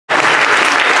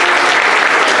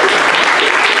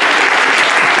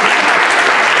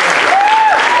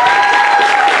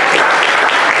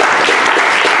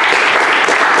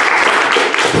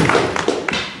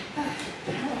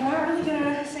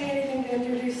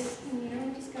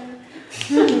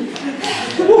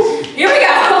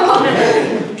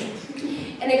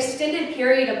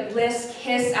period of bliss,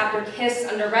 kiss after kiss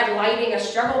under red lighting, a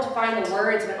struggle to find the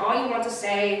words when all you want to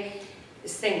say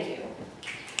is thank you.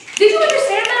 Did you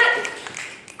understand that?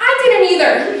 I didn't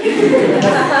either.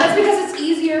 That's because it's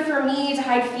easier for me to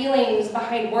hide feelings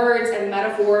behind words and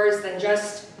metaphors than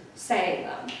just saying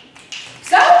them.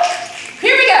 So,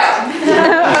 here we go.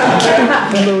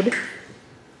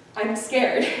 I'm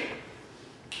scared.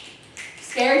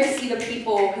 Scared to see the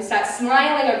people who sat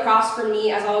smiling across from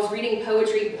me as I was reading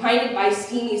poetry blinded by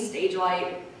steamy stage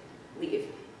light leave.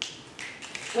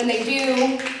 When they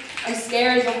do, I'm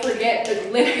scared they'll forget the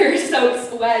glitter-soaked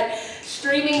sweat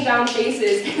streaming down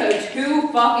faces in a too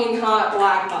fucking hot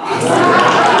black box.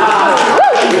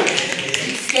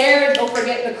 I'm scared they'll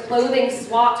forget the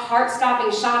clothing-swapped,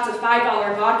 heart-stopping shots of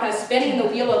 $5 vodka spinning the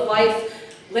wheel of life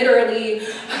literally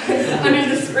under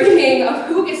the screaming of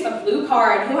who gets the blue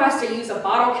card, who has to use a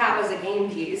bottle cap as a game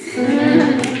piece.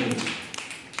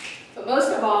 But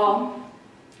most of all,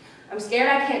 I'm scared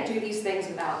I can't do these things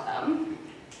without them.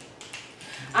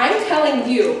 I'm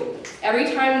telling you,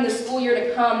 every time in the school year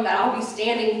to come that I'll be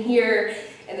standing here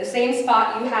in the same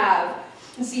spot you have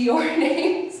and see your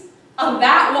names on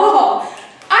that wall,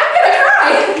 I'm gonna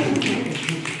cry.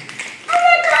 I'm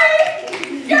not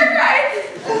crying. You're crying.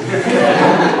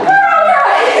 We're all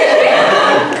crying.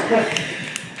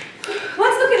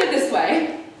 Let's look at it this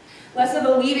way. Less of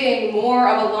a leaving, more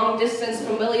of a long-distance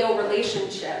familial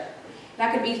relationship.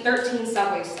 That could be 13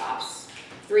 subway stops,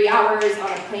 3 hours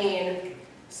on a plane,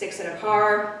 6 in a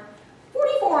car,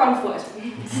 44 on foot.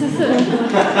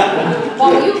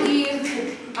 While you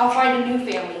leave, I'll find a new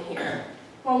family here.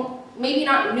 Well, maybe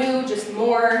not new, just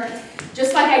more.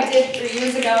 Just like I did 3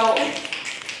 years ago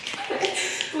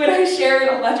when I shared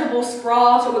a legible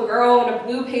scrawl to a girl in a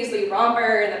blue paisley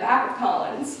romper in the back of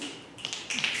Collins.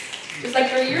 Just like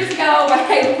 3 years ago when I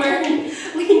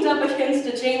leaned up against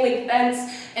a chain link fence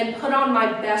and put on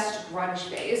my best grunge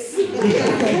face.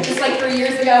 Just like 3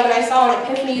 years ago when I saw an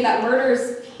epiphany that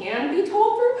murders can be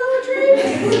told through poetry.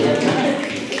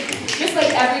 Just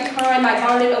like every time I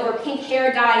bonded over pink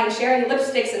hair dye and sharing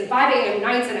lipsticks and 5 a.m.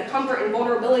 nights and a comfort and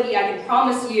vulnerability I can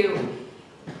promise you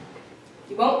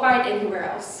won't find anywhere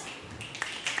else.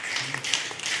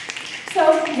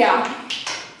 So, yeah,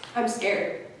 I'm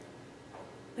scared.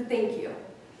 But thank you.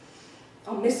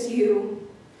 I'll miss you.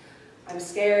 I'm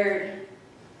scared.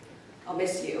 I'll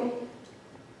miss you.